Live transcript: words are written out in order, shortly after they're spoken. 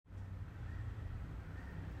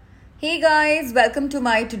Hey guys, welcome to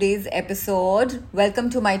my today's episode. Welcome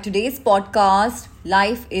to my today's podcast.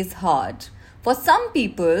 Life is hard for some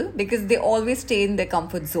people because they always stay in their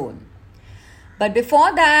comfort zone. But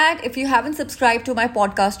before that, if you haven't subscribed to my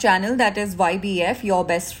podcast channel, that is YBF, Your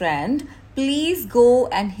Best Friend, please go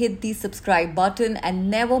and hit the subscribe button and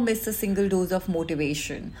never miss a single dose of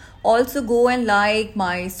motivation. Also, go and like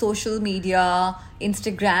my social media,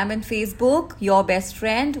 Instagram and Facebook, Your Best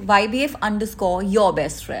Friend, YBF underscore Your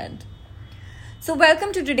Best Friend. So,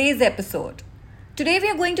 welcome to today's episode. Today, we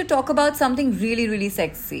are going to talk about something really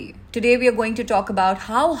sexy. Today, we are going to talk about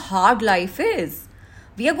how hard life is.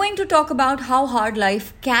 We are going to talk about how hard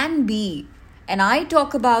life can be. And I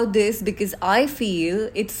talk about this because I feel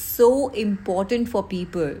it's so important for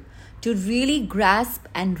people to really grasp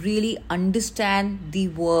and really understand the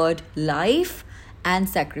word life and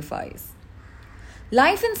sacrifice.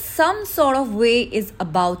 Life, in some sort of way, is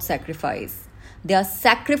about sacrifice. There are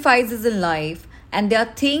sacrifices in life, and there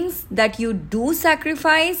are things that you do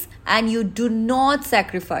sacrifice and you do not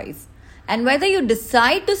sacrifice. And whether you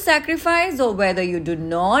decide to sacrifice or whether you do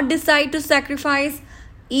not decide to sacrifice,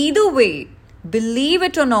 either way, believe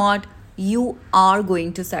it or not, you are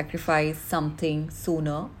going to sacrifice something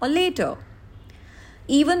sooner or later.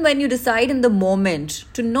 Even when you decide in the moment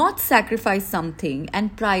to not sacrifice something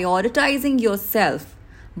and prioritizing yourself,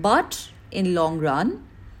 but in long run,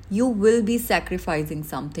 you will be sacrificing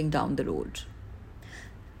something down the road.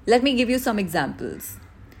 Let me give you some examples.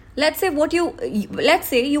 Let's say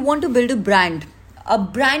you want to build a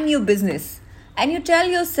brand new business, and you tell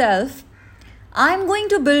yourself, I'm going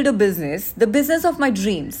to build a business, the business of my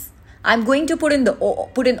dreams. I'm going to put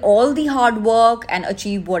in all the hard work and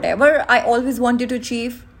achieve whatever I always wanted to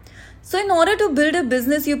achieve. So in order to build a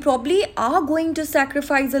business, you probably are going to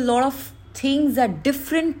sacrifice a lot of things at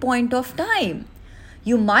different point of time.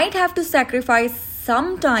 You might have to sacrifice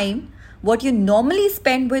some time what you normally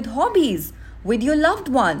spend with hobbies, with your loved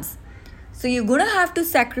ones. So you're going to have to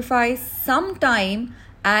sacrifice some time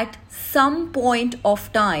at some point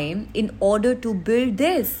of time in order to build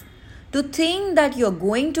this. To think that you're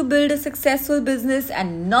going to build a successful business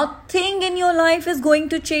and nothing in your life is going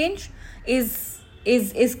to change is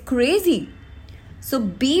crazy. So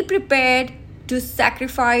be prepared to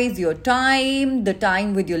sacrifice your time, the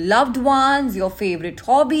time with your loved ones, your favorite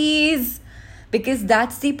hobbies, because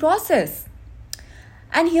that's the process.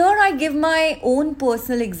 And here I give my own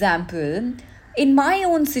personal example. In my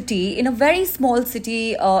own city, in a very small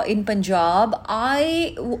city in Punjab,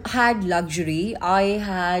 I had luxury. I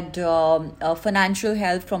had financial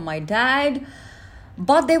help from my dad,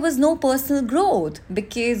 but there was no personal growth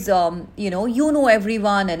because, you know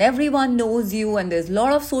everyone and everyone knows you, and there's a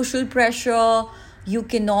lot of social pressure. You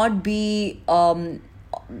cannot be,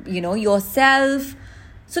 yourself.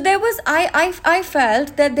 So I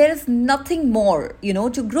felt that there is nothing more,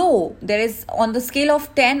 to grow. There is, on the scale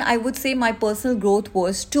of 10, I would say my personal growth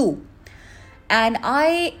was 2. And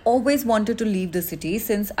I always wanted to leave the city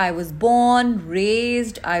since I was born,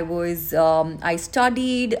 raised, I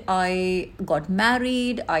studied, I got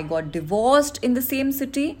married, I got divorced in the same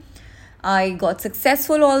city. I got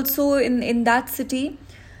successful also in that city.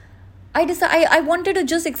 I wanted to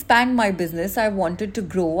just expand my business. I wanted to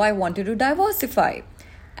grow. I wanted to diversify.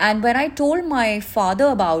 And when I told my father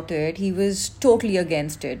about it, he was totally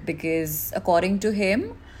against it because according to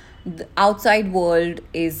him, the outside world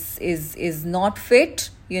is not fit.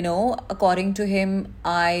 According to him,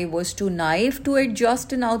 I was too naive to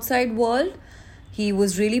adjust in outside world. He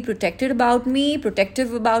was really protective about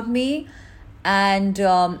me. And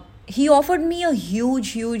he offered me a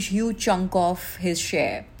huge chunk of his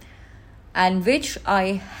share, and which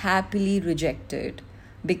I happily rejected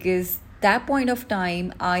because that point of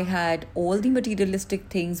time, I had all the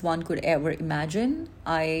materialistic things one could ever imagine.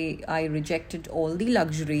 I rejected all the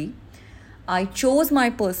luxury. I chose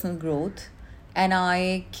my personal growth and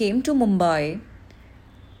I came to Mumbai.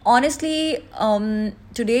 Honestly,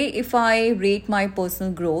 today, if I rate my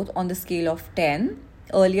personal growth on the scale of 10,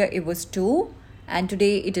 earlier it was 2 and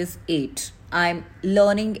today it is 8. I'm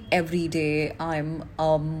learning every day. I'm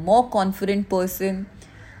a more confident person.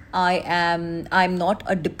 I'm not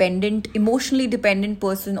a emotionally dependent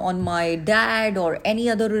person on my dad or any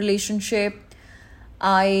other relationship.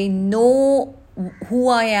 I know who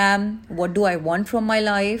I am, what do I want from my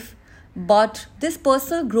life. But this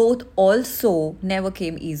personal growth also never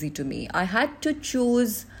came easy to me. I had to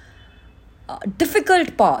choose a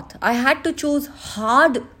difficult path. I had to choose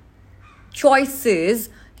hard choices,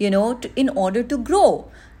 in order to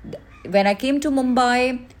grow. When I came to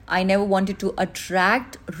Mumbai, I never wanted to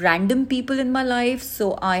attract random people in my life.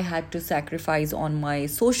 So I had to sacrifice on my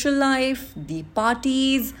social life, the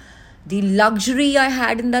parties, the luxury I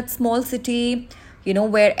had in that small city,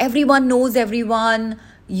 where everyone knows everyone.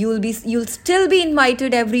 You'll still be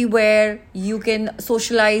invited everywhere. You can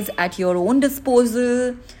socialize at your own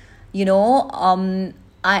disposal. I'm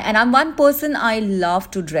one person, I love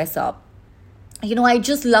to dress up. I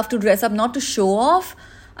just love to dress up, not to show off.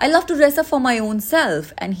 I love to dress up for my own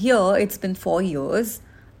self. And here it's been 4 years.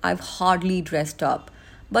 I've hardly dressed up.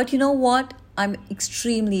 But you know what? I'm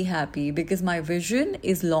extremely happy because my vision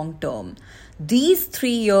is long term. These 3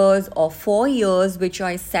 years or 4 years, which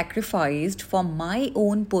I sacrificed for my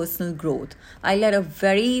own personal growth, I led a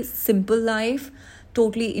very simple life,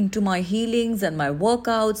 totally into my healings and my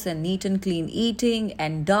workouts and neat and clean eating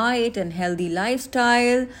and diet and healthy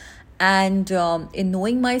lifestyle. And in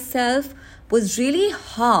knowing myself was really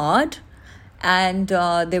hard, and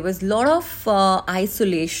there was a lot of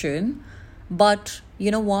isolation. But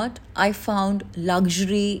you know what? I found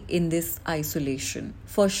luxury in this isolation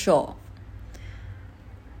for sure.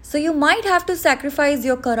 So you might have to sacrifice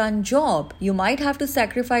your current job. You might have to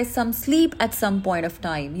sacrifice some sleep at some point of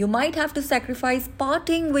time. You might have to sacrifice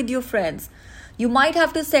partying with your friends. You might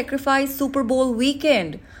have to sacrifice Super Bowl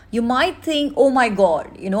weekend. You might think, oh my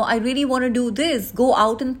God, I really want to do this, go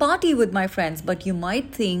out and party with my friends. But you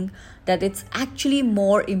might think that it's actually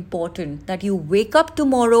more important that you wake up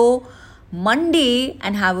tomorrow, Monday,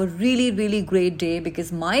 and have a really, really great day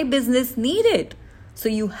because my business need it. So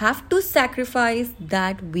you have to sacrifice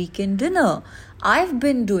that weekend dinner. I've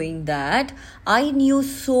been doing that. I knew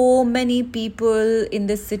so many people in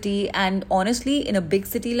this city, and honestly, in a big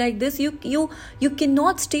city like this, you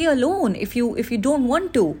cannot stay alone if you don't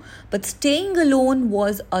want to. But staying alone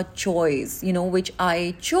was a choice, which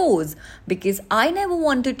I chose because I never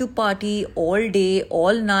wanted to party all day,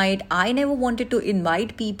 all night. I never wanted to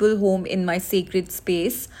invite people home in my sacred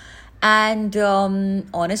space. And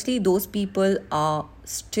honestly, those people are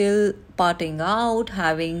still partying out,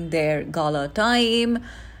 having their gala time.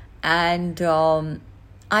 And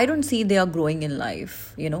I don't see they are growing in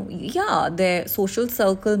life. Yeah, their social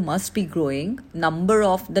circle must be growing.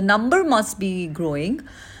 The number must be growing.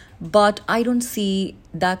 But I don't see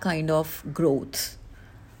that kind of growth.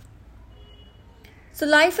 So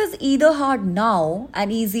life is either hard now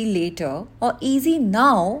and easy later, or easy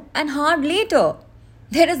now and hard later.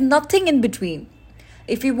 There is nothing in between.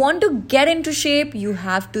 If you want to get into shape, you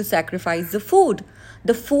have to sacrifice the food.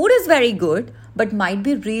 The food is very good, but might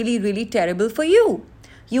be really, really terrible for you.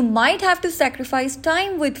 You might have to sacrifice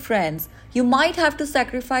time with friends. You might have to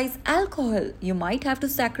sacrifice alcohol. You might have to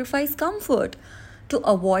sacrifice comfort to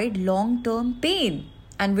avoid long-term pain,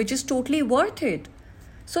 and which is totally worth it.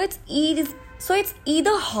 So it's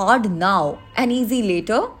either hard now and easy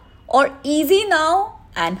later, or easy now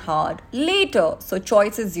and hard later. So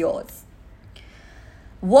choice is yours.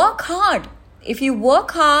 Work hard. If you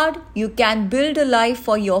work hard, you can build a life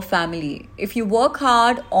for your family. If you work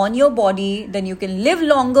hard on your body, then you can live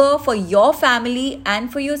longer for your family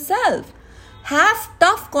and for yourself. Have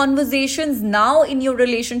tough conversations now in your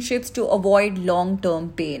relationships to avoid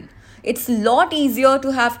long-term pain. It's a lot easier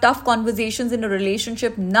to have tough conversations in a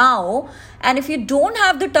relationship now. And if you don't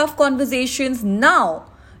have the tough conversations now,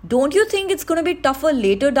 don't you think it's going to be tougher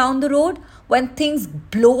later down the road when things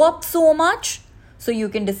blow up so much? So you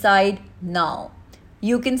can decide now.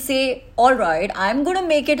 You can say, all right, I'm going to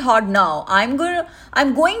make it hard now. I'm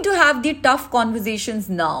going to have the tough conversations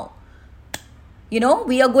now.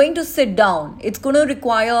 We are going to sit down. It's going to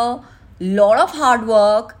require a lot of hard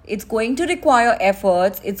work. It's going to require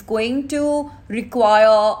efforts. It's going to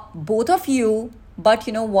require both of you. But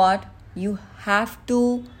you know what? You have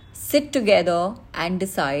to sit together and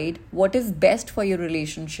decide what is best for your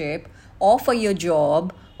relationship or for your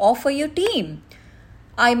job or for your team.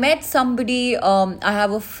 I met somebody, I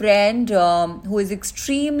have a friend who is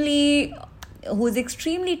extremely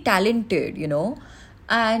talented,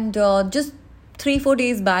 and just 3-4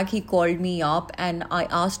 days back he called me up and I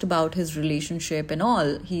asked about his relationship and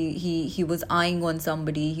all. He was eyeing on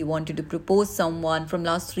somebody. He wanted to propose someone from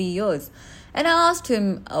last 3 years. And I asked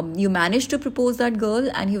him, you managed to propose that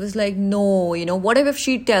girl? And he was like, no, what if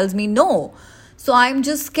she tells me no? So I'm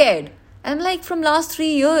just scared. I'm like, from last 3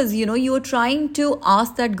 years, you were trying to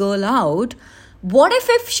ask that girl out. What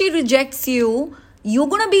if she rejects you? You're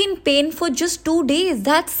going to be in pain for just 2 days.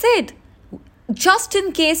 That's it. Just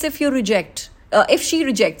in case if she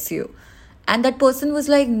rejects you. And that person was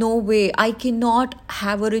like, no way, I cannot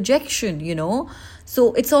have a rejection,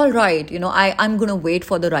 So it's all right, I'm going to wait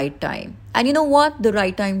for the right time. And you know what? The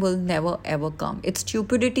right time will never ever come. It's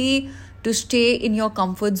stupidity to stay in your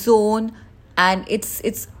comfort zone, and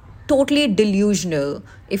it's totally delusional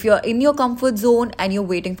if you're in your comfort zone and you're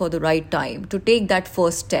waiting for the right time to take that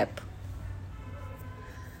first step.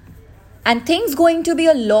 And things going to be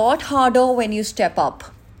a lot harder when you step up.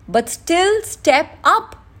 But still step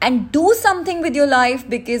up and do something with your life,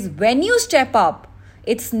 because when you step up,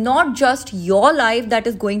 it's not just your life that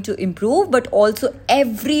is going to improve, but also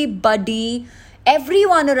everybody,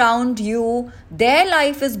 everyone around you, their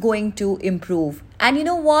life is going to improve. And you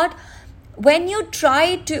know what? When you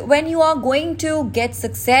are going to get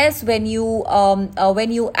success, when you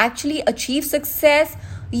actually achieve success,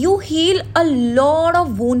 you heal a lot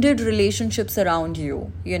of wounded relationships around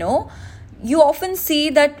you. You often see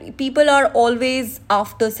that people are always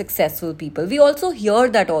after successful people. We also hear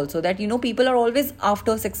that also, that people are always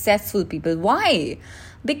after successful people. Why?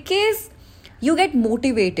 Because you get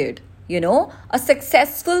motivated. A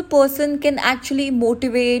successful person can actually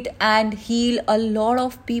motivate and heal a lot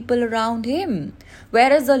of people around him.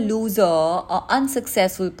 Whereas a loser, a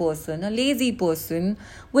unsuccessful person, a lazy person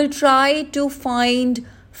will try to find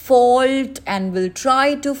fault and will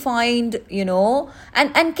try to find,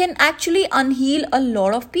 and can actually unheal a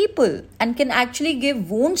lot of people and can actually give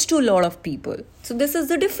wounds to a lot of people. So this is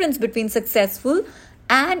the difference between successful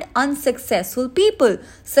and unsuccessful people.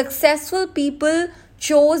 Successful people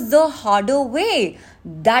chose the harder way.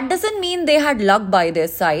 That doesn't mean they had luck by their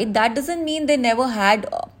side. That doesn't mean they never had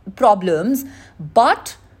problems,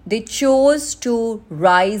 but they chose to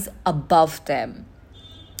rise above them.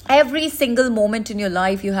 Every single moment in your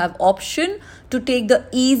life, you have option to take the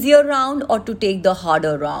easier round or to take the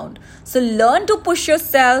harder round. So learn to push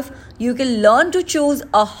yourself. You can learn to choose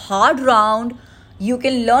a hard round. You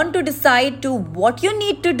can learn to decide to what you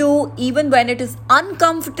need to do even when it is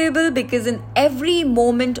uncomfortable, because in every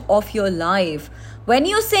moment of your life, when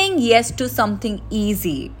you're saying yes to something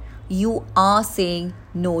easy, you are saying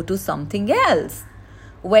no to something else.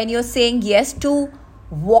 When you're saying yes to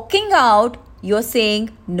walking out, you're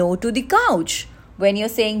saying no to the couch. When you're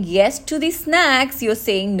saying yes to the snacks, you're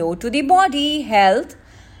saying no to the body, health.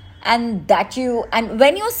 And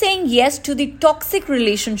when you're saying yes to the toxic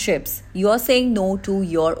relationships, you're saying no to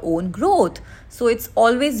your own growth. So it's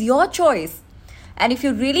always your choice. And if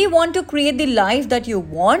you really want to create the life that you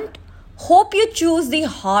want, hope you choose the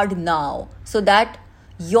hard now, so that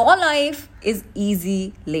your life is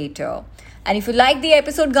easy later. And if you like the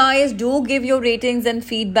episode, guys, do give your ratings and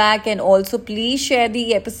feedback, and also please share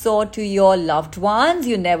the episode to your loved ones.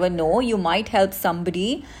 You never know, you might help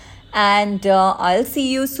somebody. And I'll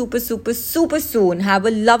see you super soon. Have a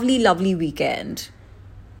lovely weekend.